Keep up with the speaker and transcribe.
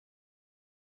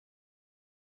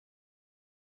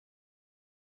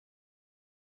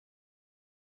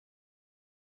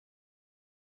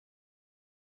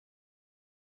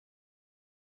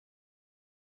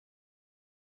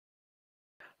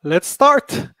Let's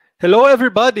start. Hello,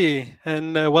 everybody,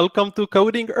 and welcome to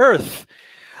Coding Earth.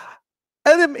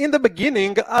 And in the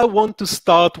beginning, I want to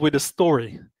start with a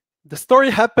story. The story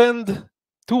happened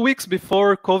 2 weeks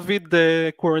before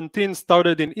COVID quarantine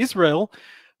started in Israel.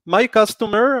 My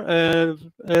customer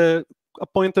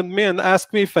appointed me and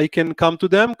asked me if I can come to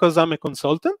them because I'm a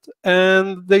consultant.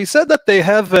 And they said that they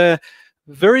have a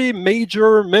very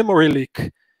major memory leak.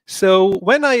 So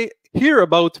when I hear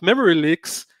about memory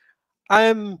leaks,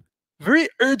 I'm very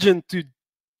urgent to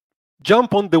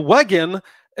jump on the wagon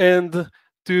and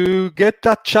to get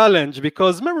that challenge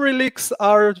because memory leaks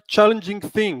are a challenging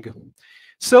thing.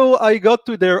 So I got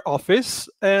to their office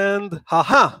and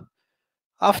haha,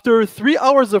 after 3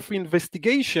 hours of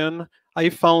investigation, I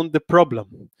found the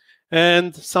problem.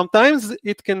 And sometimes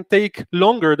it can take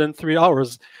longer than 3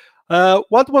 hours.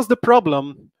 What was the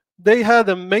problem? They had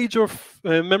a major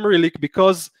memory leak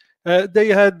because they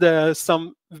had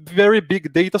some very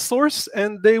big data source,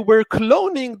 and they were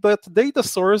cloning that data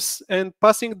source and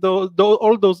passing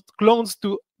all those clones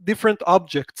to different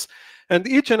objects. And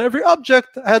each and every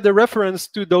object had a reference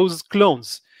to those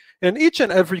clones. And each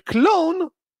and every clone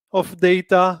of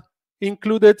data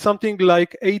included something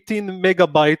like 18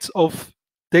 megabytes of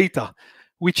data,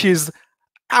 which is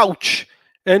ouch.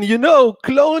 And you know,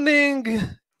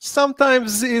 cloning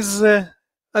sometimes is a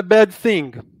bad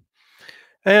thing.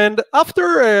 And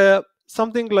after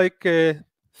something like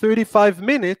 35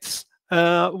 minutes,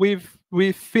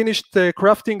 we finished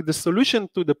crafting the solution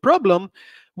to the problem.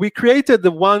 We created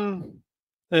the one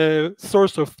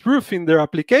source of truth in their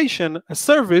application, a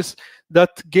service that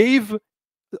gave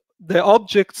the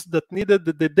objects that needed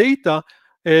the data,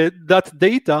 that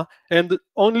data, and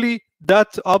only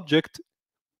that object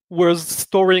was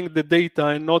storing the data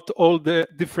and not all the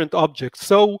different objects.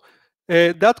 So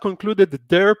that concluded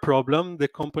their problem, the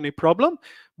company problem.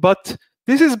 But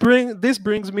this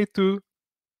brings me to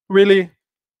really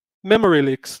memory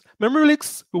leaks. Memory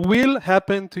leaks will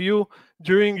happen to you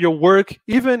during your work,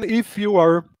 even if you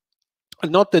are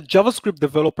not a JavaScript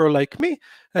developer like me,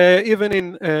 even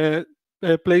in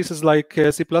places like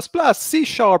C++, C#,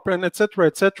 and etc.,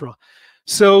 etc.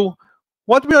 So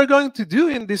what we are going to do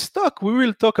in this talk, we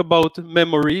will talk about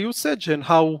memory usage and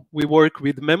how we work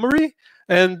with memory,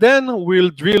 and then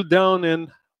we'll drill down and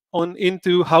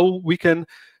into how we can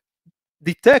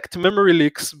detect memory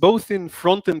leaks both in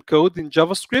front-end code in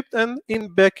JavaScript and in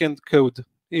back-end code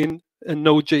in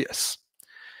Node.js.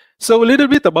 So a little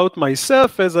bit about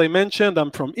myself. As I mentioned,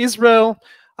 I'm from Israel.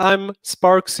 I'm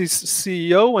Sparksys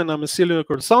CEO and I'm a senior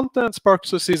consultant.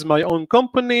 Sparksys is my own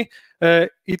company.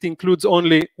 It includes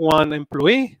only one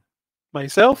employee,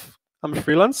 myself. I'm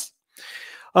freelance.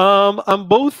 I'm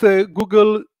both a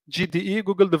Google GDE,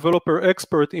 Google Developer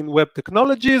Expert in Web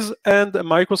Technologies, and a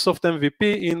Microsoft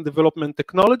MVP in Development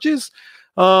Technologies.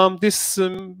 This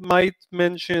might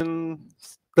mention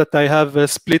that I have a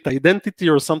split identity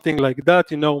or something like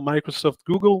that, you know, Microsoft,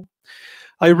 Google.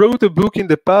 I wrote a book in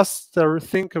the past, I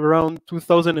think around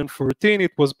 2014.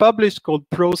 It was published called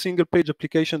Pro Single Page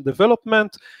Application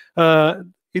Development.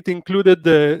 It included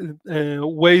the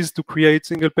ways to create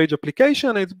single page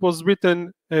application. It was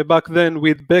written back then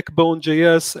with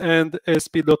Backbone.js and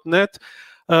ASP.NET.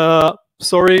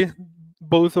 Sorry,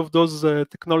 both of those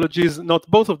technologies, not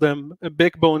both of them.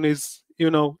 Backbone is,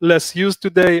 you know, less used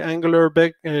today. Angular,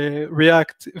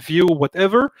 React, Vue,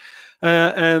 whatever.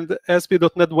 And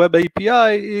ASP.NET Web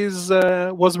API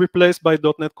was replaced by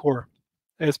 .NET Core,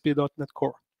 ASP.NET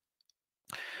Core.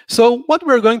 So what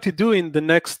we're going to do in the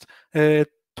next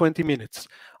 20 minutes.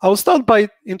 I'll start by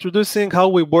introducing how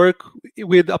we work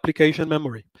with application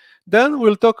memory. Then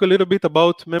we'll talk a little bit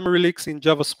about memory leaks in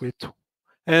JavaScript.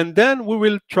 And then we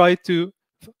will try to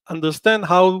understand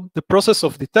how the process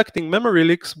of detecting memory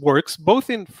leaks works both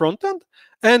in front-end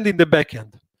and in the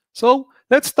back-end. So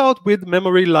let's start with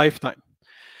memory lifetime.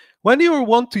 When you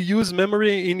want to use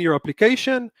memory in your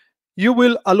application, you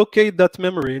will allocate that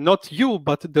memory. Not you,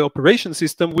 but the operation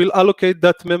system will allocate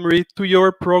that memory to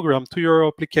your program, to your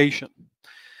application.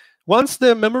 Once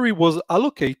the memory was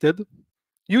allocated,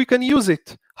 you can use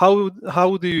it. How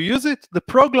do you use it? The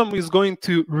program is going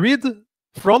to read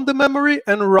from the memory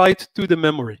and write to the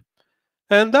memory.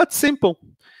 And that's simple.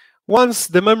 Once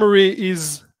the memory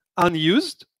is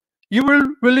unused, you will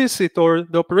release it, or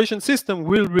the operation system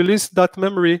will release that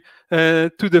memory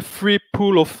to the free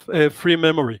pool of free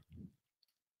memory.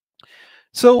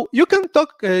 So you can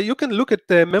look at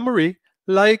the memory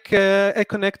like a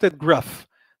connected graph.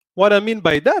 What I mean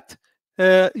by that,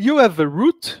 you have a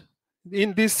root.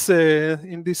 In this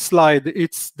slide,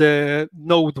 it's the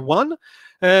node 1,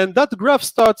 and that graph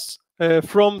starts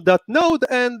from that node,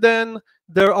 and then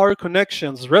there are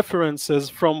connections, references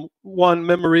from one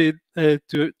memory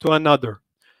to another.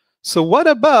 So what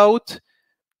about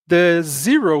the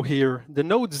zero here, the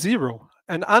node zero,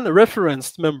 an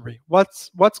unreferenced memory?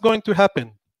 What's going to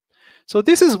happen? So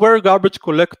this is where garbage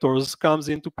collectors comes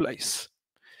into place.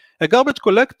 A garbage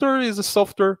collector is a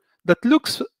software that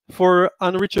looks for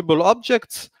unreachable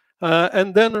objects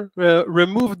and then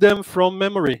remove them from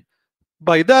memory.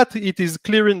 By that, it is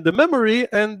clearing the memory,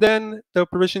 and then the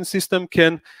operation system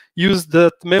can use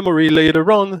that memory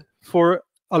later on for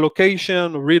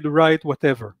allocation, read, write,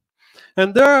 whatever.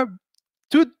 And there are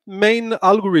two main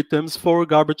algorithms for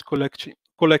garbage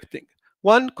collecting.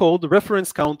 One called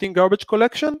reference counting garbage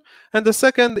collection, and the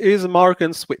second is mark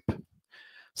and sweep.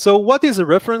 So what is a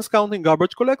reference counting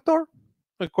garbage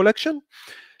collection?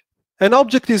 An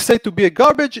object is said to be a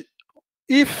garbage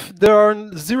if there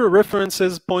are zero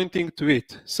references pointing to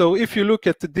it. So if you look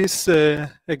at this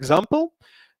example,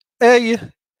 A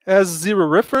has zero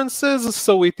references,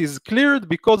 so it is cleared.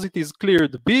 Because it is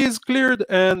cleared, B is cleared,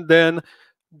 and then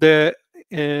the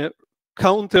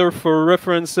counter for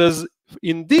references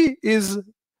in D is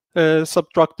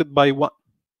subtracted by 1.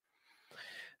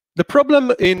 The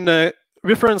problem in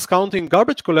reference counting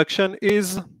garbage collection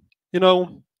is,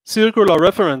 circular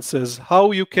references,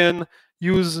 how you can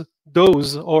use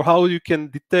those, or how you can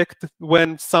detect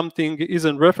when something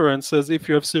isn't references if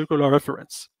you have circular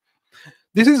reference.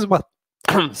 This is what,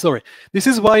 sorry, this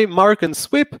is why mark and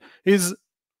sweep is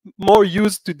more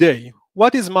used today.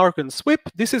 What is mark and sweep?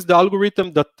 This is the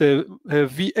algorithm that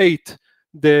V8,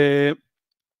 the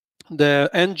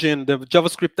engine, the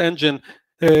JavaScript engine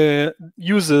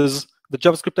uses, the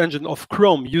JavaScript engine of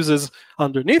Chrome uses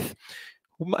underneath.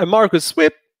 A mark and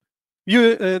sweep,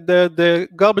 the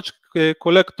garbage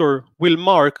collector will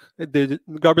mark the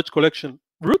garbage collection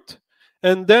route,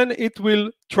 and then it will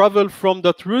travel from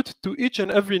that route to each and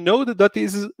every node that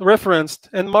is referenced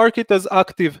and mark it as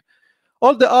active.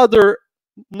 All the other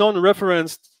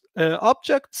non-referenced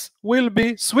objects will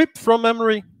be swept from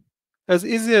memory. As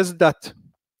easy as that.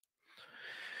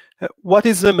 What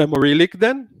is a memory leak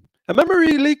then? A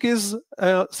memory leak is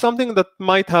something that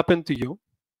might happen to you.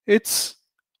 It's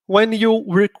when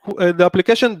the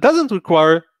application doesn't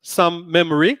require some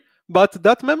memory, but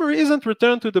that memory isn't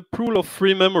returned to the pool of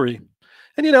free memory.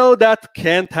 And that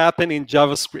can't happen in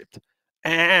JavaScript.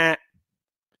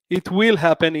 It will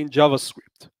happen in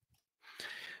JavaScript.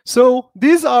 So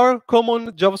these are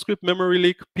common JavaScript memory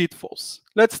leak pitfalls.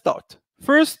 Let's start.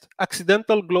 First,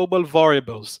 accidental global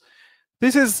variables.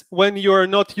 This is when you're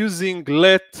not using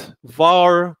let,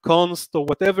 var, const, or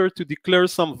whatever to declare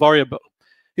some variable.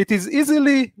 It is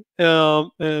easily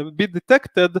be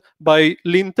detected by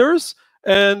linters,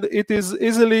 and it is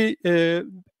easily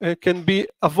can be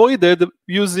avoided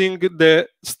using the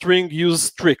string use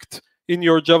strict in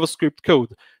your JavaScript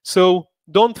code. So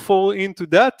don't fall into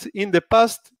that. In the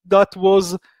past, that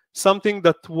was something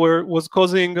that was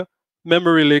causing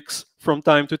memory leaks from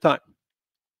time to time.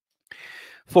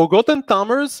 Forgotten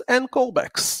timers and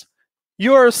callbacks.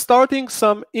 You are starting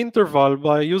some interval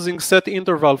by using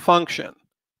setInterval function.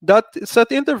 That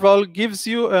setInterval gives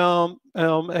you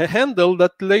a handle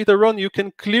that later on you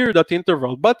can clear that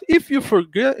interval. But if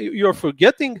you're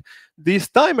forgetting this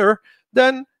timer,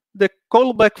 then the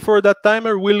callback for that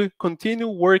timer will continue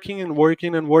working and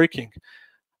working and working.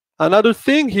 Another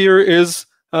thing here is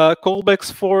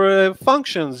callbacks for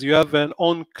functions. You have an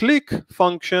onClick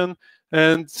function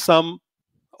and some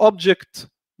object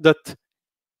that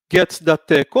gets that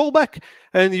callback,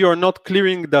 and you're not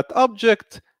clearing that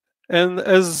object. And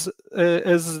as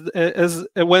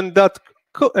when that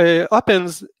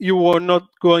happens, you are not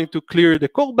going to clear the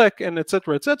callback, and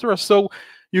etc. etc. So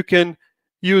you can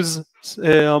use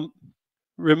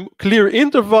clear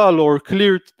interval or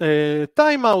clear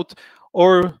timeout,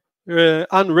 or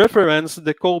unreference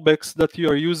the callbacks that you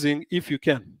are using if you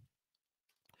can.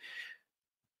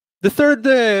 The third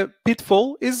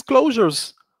pitfall is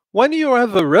closures. When you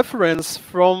have a reference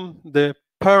from the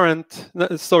parent,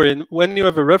 when you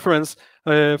have a reference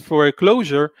for a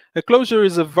closure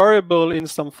is a variable in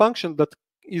some function that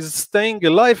is staying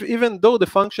alive even though the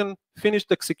function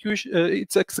finished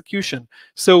its execution.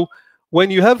 So when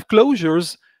you have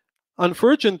closures,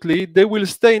 unfortunately, they will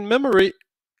stay in memory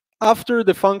after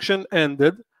the function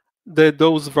ended.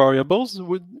 Those variables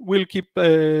will keep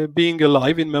being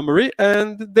alive in memory,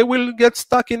 and they will get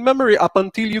stuck in memory up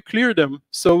until you clear them.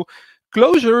 So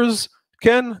closures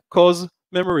can cause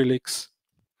memory leaks.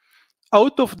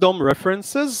 Out of DOM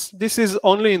references, this is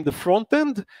only in the front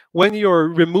end. When you're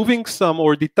removing some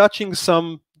or detaching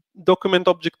some document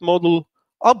object model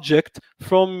object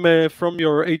from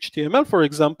your HTML, for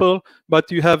example,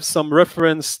 but you have some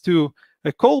reference to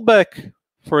a callback,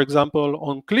 for example,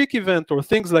 on click event or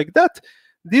things like that,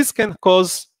 this can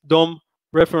cause DOM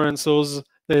references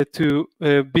to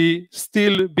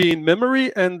still be in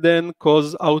memory and then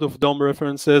cause out of DOM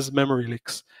references memory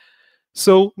leaks.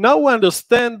 So now we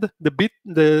understand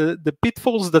the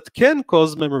pitfalls that can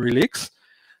cause memory leaks.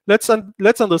 Let's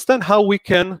understand how we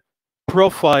can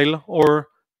profile, or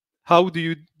how do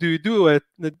you do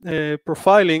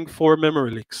profiling for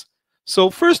memory leaks. So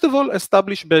first of all,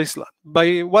 establish baseline.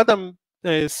 By what I'm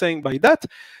saying by that,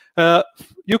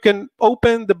 you can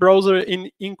open the browser in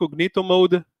incognito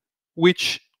mode,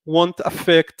 which won't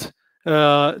affect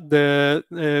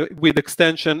with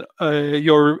extension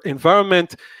your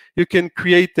environment. You can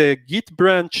create a Git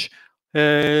branch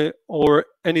or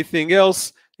anything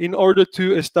else in order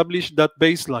to establish that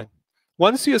baseline.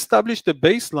 Once you establish the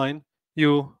baseline,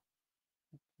 you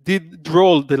did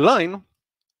draw the line,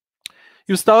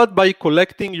 you start by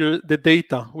collecting the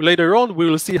data. Later on, we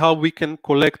will see how we can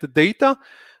collect the data.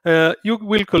 You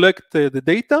will collect the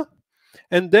data,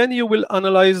 and then you will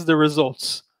analyze the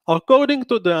results. According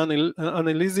to the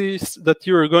analysis that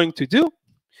you are going to do,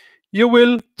 you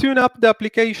will tune up the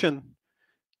application.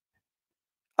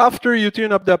 After you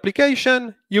tune up the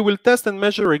application, you will test and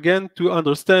measure again to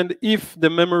understand if the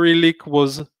memory leak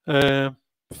was,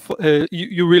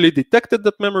 you really detected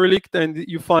that memory leak and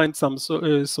you find some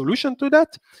solution to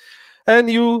that. And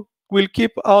you will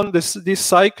keep on this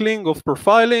cycling of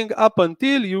profiling up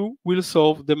until you will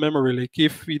solve the memory leak.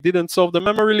 If you didn't solve the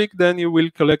memory leak, then you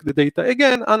will collect the data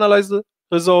again, analyze the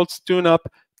results, tune up,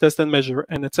 test and measure,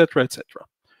 and etc., etc.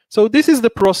 So this is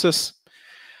the process.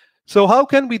 So how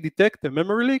can we detect a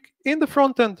memory leak in the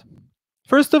front end?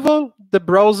 First of all, the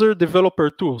browser developer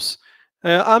tools.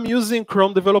 I'm using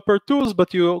Chrome developer tools,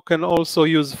 but you can also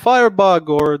use Firebug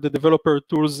or the developer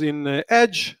tools in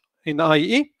Edge, in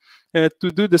IE,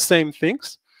 to do the same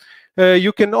things.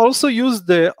 You can also use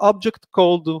the object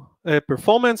called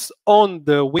performance on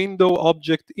the window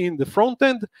object in the front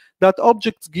end. That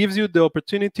object gives you the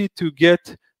opportunity to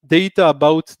get data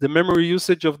about the memory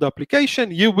usage of the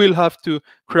application. You will have to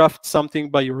craft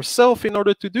something by yourself in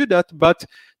order to do that, but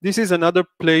this is another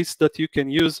place that you can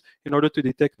use in order to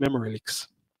detect memory leaks.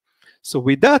 So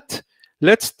with that,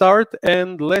 let's start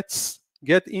and let's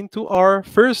get into our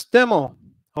first demo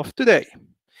of today.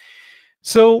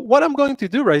 So what I'm going to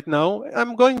do right now,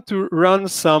 I'm going to run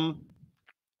some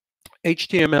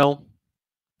HTML.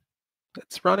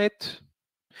 Let's run it.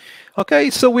 Okay,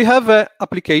 so we have an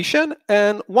application,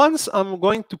 and once I'm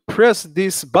going to press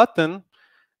this button,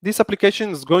 this application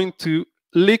is going to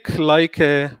leak like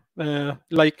a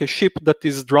ship that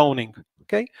is drowning.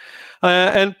 Okay,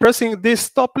 and pressing this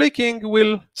stop leaking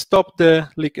will stop the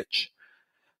leakage.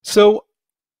 So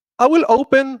I will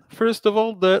open first of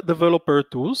all the developer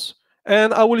tools,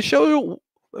 and I will show you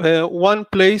one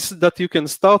place that you can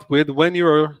start with when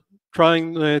you're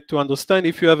trying to understand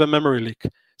if you have a memory leak.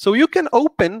 So you can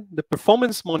open the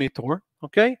performance monitor,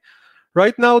 okay?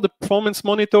 Right now, the performance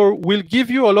monitor will give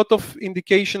you a lot of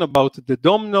indication about the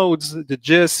DOM nodes, the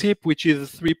JS heap, which is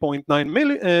 3.9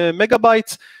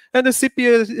 megabytes, and the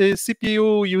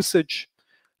CPU usage.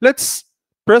 Let's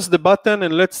press the button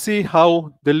and let's see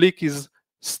how the leak is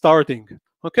starting.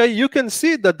 Okay, you can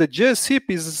see that the JS heap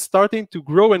is starting to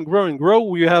grow and grow and grow.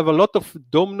 We have a lot of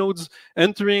DOM nodes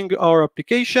entering our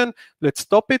application. Let's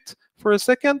stop it for a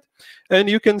second. And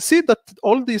you can see that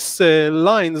all these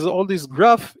lines, all this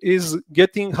graph is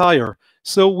getting higher.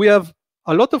 So we have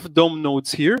a lot of DOM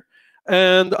nodes here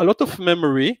and a lot of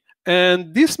memory.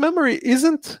 And this memory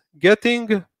isn't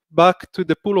getting back to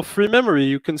the pool of free memory.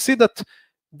 You can see that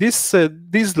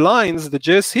these lines, the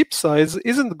JS heap size,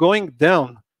 isn't going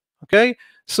down. Okay,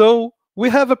 so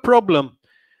we have a problem.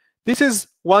 This is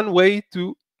one way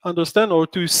to understand or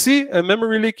to see a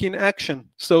memory leak in action.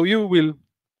 So you will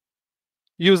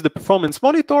use the performance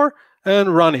monitor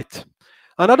and run it.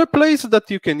 Another place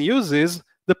that you can use is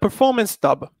the performance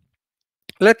tab.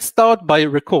 Let's start by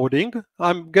recording.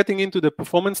 I'm getting into the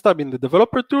performance tab in the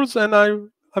developer tools, and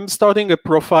I'm starting a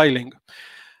profiling.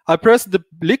 I press the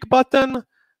leak button.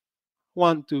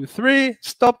 1, 2, 3,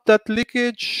 stop that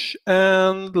leakage,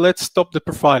 and let's stop the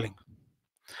profiling.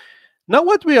 Now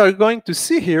what we are going to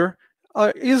see here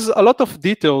is a lot of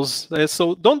details.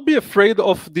 So don't be afraid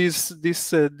of this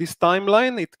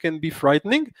timeline. It can be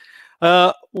frightening.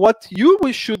 What you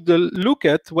should look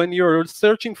at when you're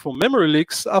searching for memory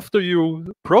leaks after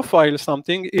you profile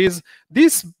something is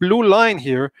this blue line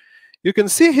here. You can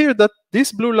see here that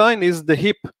this blue line is the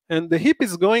heap, and the heap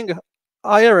is going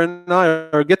higher and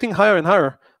higher, getting higher and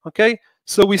higher. Okay,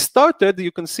 So we started,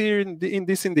 you can see in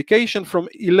this indication, from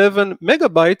 11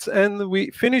 megabytes, and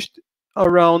we finished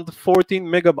around 14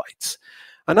 megabytes.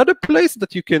 Another place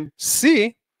that you can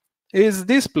see is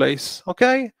this place,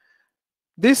 okay?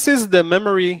 This is the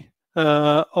memory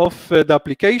of the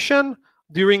application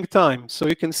during time. So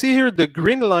you can see here the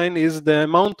green line is the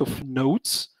amount of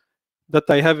nodes that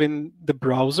I have in the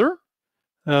browser,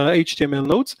 HTML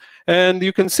nodes. And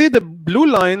you can see the blue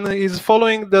line is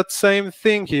following that same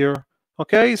thing here.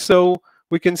 Okay, so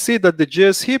we can see that the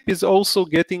JS heap is also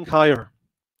getting higher.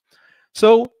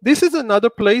 So this is another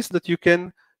place that you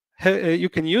can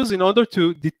use in order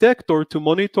to detect or to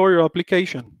monitor your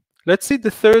application. Let's see the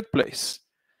third place.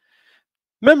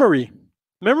 Memory.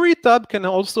 Memory tab can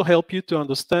also help you to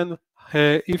understand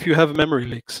if you have memory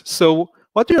leaks. So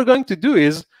what you're going to do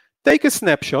is take a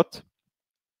snapshot.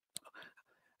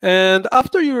 And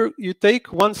after you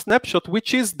take one snapshot,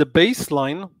 which is the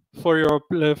baseline for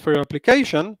your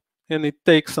application, and it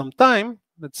takes some time,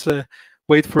 let's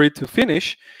wait for it to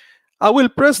finish, I will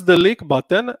press the leak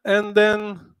button, and then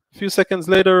a few seconds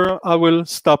later, I will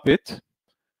stop it.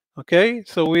 Okay,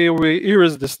 so here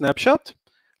is the snapshot.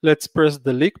 Let's press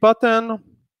the leak button,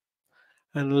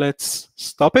 and let's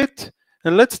stop it.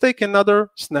 And let's take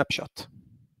another snapshot.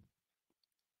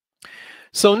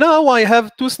 So now I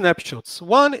have two snapshots.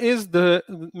 One is the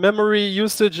memory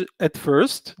usage at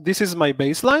first. This is my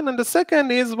baseline. And the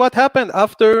second is what happened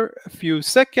after a few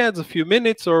seconds, a few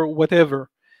minutes, or whatever.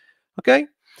 Okay?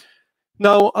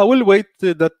 Now I will wait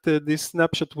that this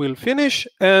snapshot will finish.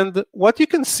 And what you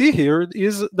can see here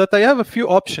is that I have a few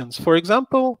options. For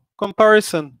example,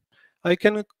 comparison. I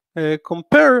can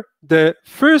compare the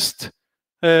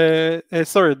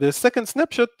the second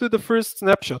snapshot to the first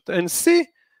snapshot and see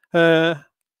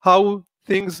how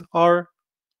things are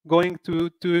going to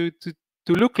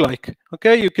look like.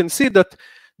 Okay, you can see that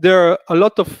there are a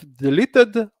lot of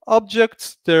deleted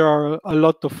objects. There are a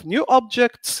lot of new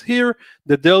objects here.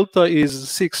 The delta is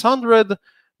 600.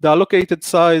 The allocated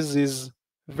size is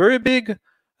very big.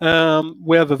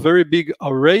 We have a very big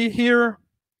array here,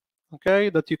 okay,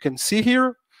 that you can see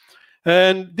here.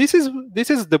 And this is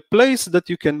the place that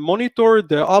you can monitor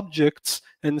the objects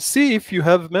and see if you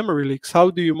have memory leaks.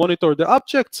 How do you monitor the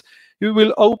objects? You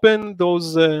will open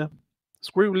those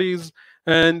squigglies,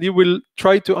 and you will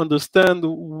try to understand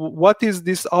what is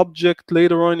this object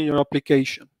later on in your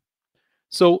application.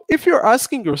 So if you're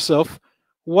asking yourself,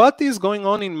 what is going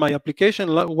on in my application?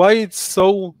 Why it's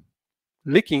so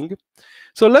leaking?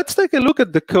 So let's take a look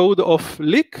at the code of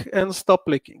leak and stop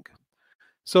leaking.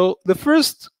 So the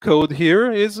first code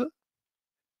here is,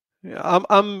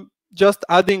 I'm just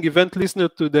adding event listener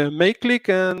to the make leak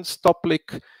and stop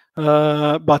leak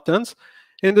buttons.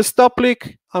 In the stop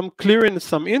leak, I'm clearing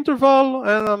some interval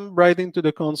and I'm writing to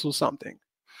the console something.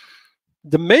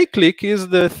 The make leak is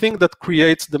the thing that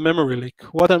creates the memory leak.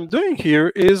 What I'm doing here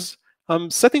is I'm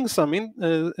setting some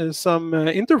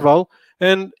interval,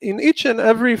 and in each and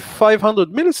every 500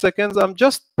 milliseconds, I'm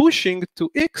just pushing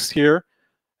to X here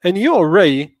a new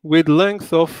array with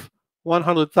length of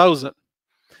 100,000.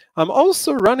 I'm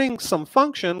also running some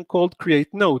function called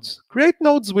create nodes. Create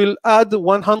nodes will add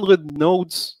 100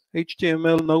 nodes,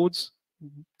 HTML nodes,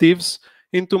 divs,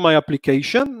 into my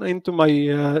application, into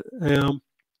my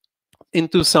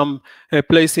into some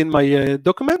place in my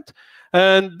document,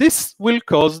 and this will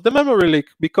cause the memory leak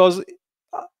because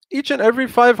each and every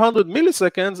 500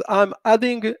 milliseconds, I'm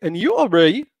adding a new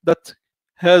array that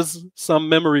has some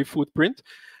memory footprint.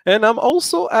 And I'm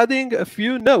also adding a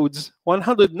few nodes,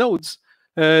 100 nodes,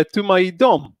 to my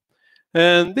DOM.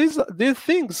 And these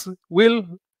things will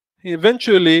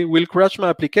eventually crash my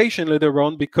application later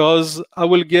on because I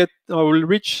will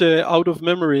reach out of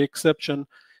memory exception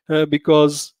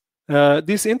because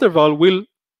this interval will,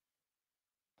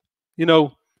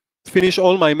 finish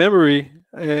all my memory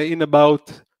in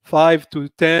about 5 to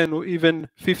 10 or even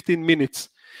 15 minutes.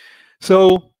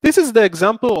 So this is the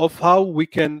example of how we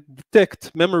can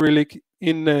detect memory leak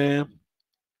in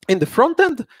the front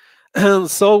end. And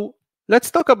so let's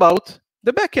talk about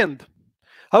the back end.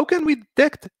 How can we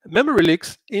detect memory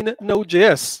leaks in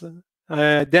Node.js?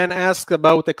 Dan asked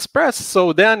about Express,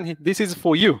 so Dan, this is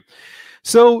for you.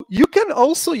 So you can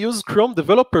also use Chrome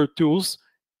developer tools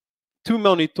to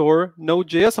monitor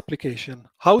Node.js application.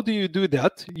 How do you do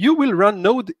that? You will run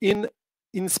Node in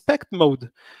inspect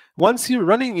mode. Once you're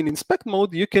running in inspect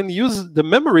mode, you can use the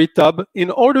memory tab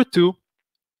in order to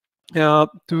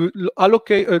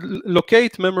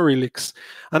locate memory leaks.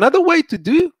 Another way to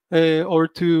do or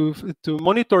to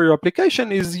monitor your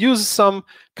application is use some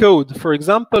code. For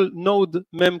example, node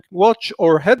mem watch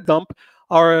or head dump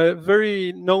are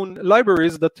very known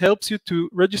libraries that helps you to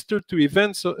register to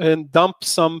events and dump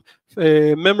some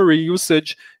memory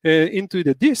usage into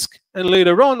the disk. And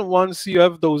later on, once you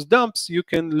have those dumps, you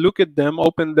can look at them,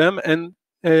 open them, and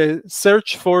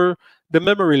search for the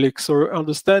memory leaks or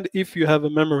understand if you have a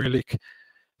memory leak.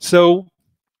 So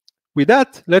with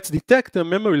that, let's detect a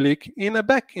memory leak in a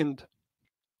backend.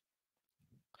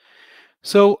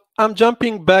 So I'm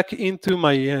jumping back into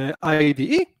my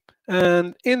IDE.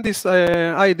 And in this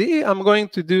IDE, I'm going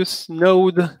to do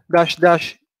node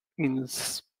 --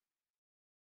 inspect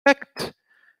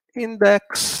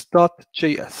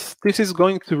index.js. This is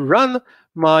going to run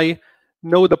my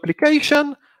node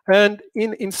application and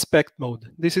in inspect mode.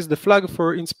 This is the flag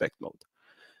for inspect mode.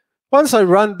 Once I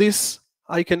run this,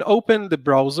 I can open the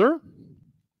browser.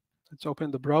 Let's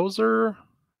open the browser,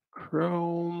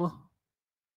 Chrome,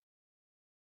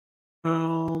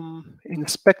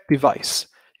 inspect device.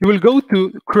 You will go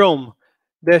to Chrome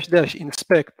 --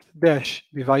 inspect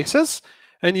devices,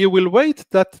 and you will wait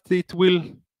that it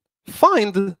will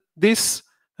find this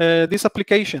this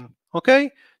application.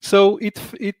 Okay, so it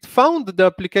found the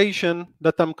application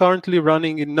that I'm currently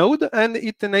running in Node, and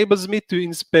it enables me to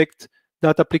inspect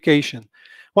that application.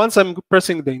 Once I'm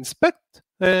pressing the inspect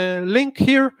link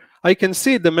here, I can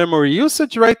see the memory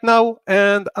usage right now,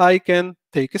 and I can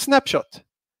take a snapshot.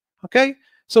 Okay,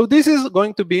 so this is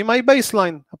going to be my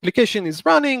baseline. Application is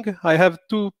running. I have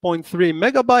 2.3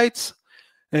 megabytes.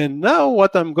 And now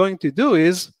what I'm going to do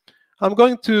is I'm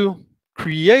going to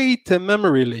create a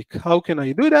memory leak. How can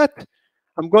I do that?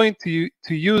 I'm going to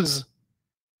use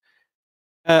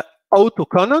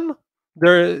autocannon.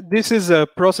 This is a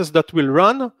process that will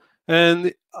run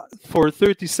and for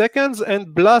 30 seconds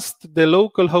and blast the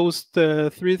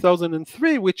localhost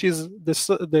 3003, which is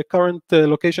the current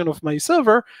location of my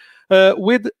server,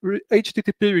 with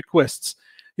HTTP requests.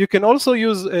 You can also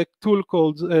use a tool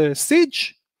called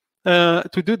Siege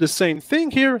to do the same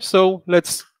thing here. So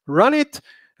let's run it.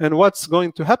 And what's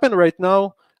going to happen right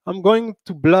now, I'm going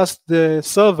to blast the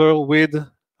server with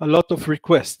a lot of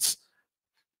requests.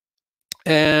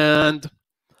 And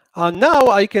now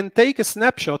I can take a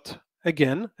snapshot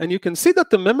again, and you can see that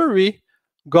the memory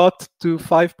got to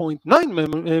 5.9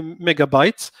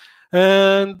 megabytes.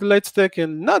 And let's take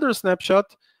another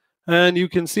snapshot, and you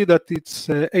can see that it's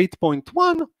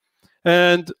 8.1.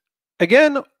 And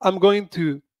again, I'm going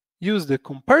to use the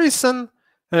comparison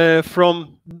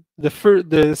from the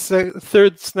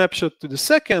third snapshot to the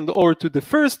second or to the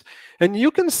first, and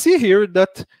you can see here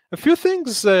that a few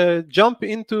things jump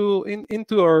into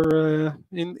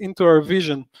our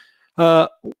vision.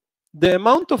 The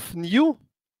amount of new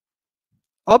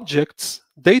objects,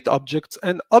 date objects,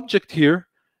 and object here,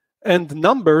 and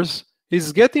numbers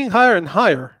is getting higher and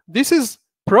higher. This is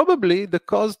probably the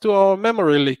cause to our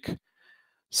memory leak.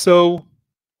 So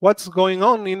what's going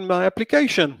on in my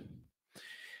application?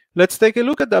 Let's take a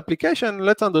look at the application.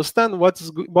 Let's understand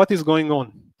what is going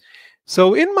on.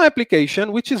 So in my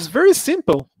application, which is very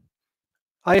simple,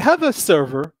 I have a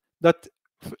server that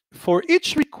for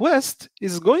each request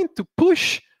is going to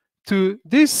push to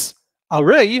this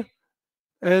array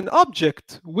an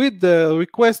object with the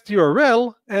request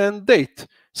URL and date.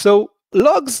 So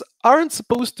logs aren't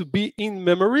supposed to be in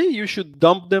memory. You should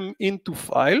dump them into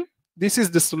file. This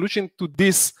is the solution to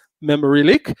this memory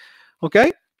leak,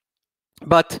 okay?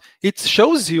 But it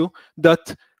shows you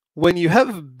that when you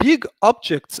have big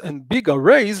objects and big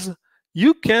arrays,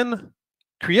 you can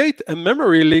create a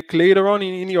memory leak later on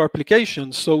in your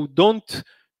application. So don't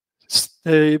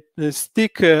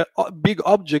stick big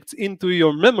objects into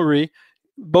your memory,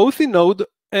 both in Node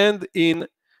and in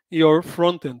your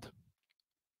front end.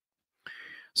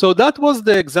 So that was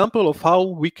the example of how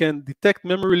we can detect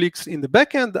memory leaks in the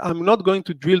backend. I'm not going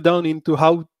to drill down into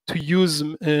how to use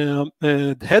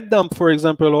head dump, for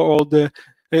example, or the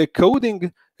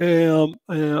coding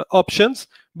options,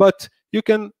 but you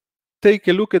can take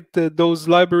a look at those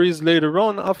libraries later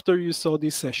on after you saw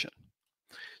this session.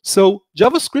 So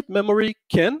JavaScript memory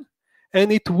can,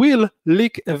 and it will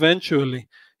leak eventually.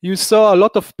 You saw a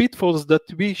lot of pitfalls that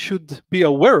we should be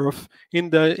aware of in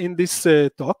this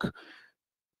talk.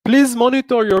 Please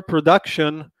monitor your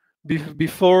production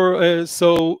before,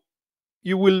 so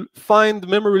you will find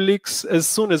memory leaks as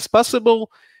soon as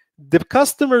possible. The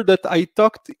customer that I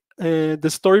talked the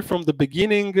story from the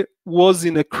beginning was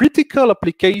in a critical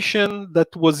application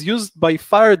that was used by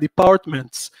fire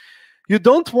departments. You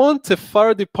don't want a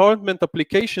fire department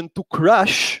application to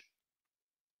crash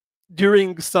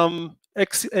during some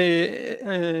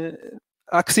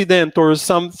accident or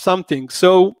something.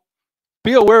 So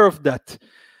be aware of that.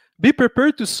 Be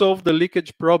prepared to solve the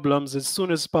leakage problems as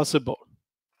soon as possible.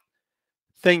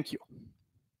 Thank you.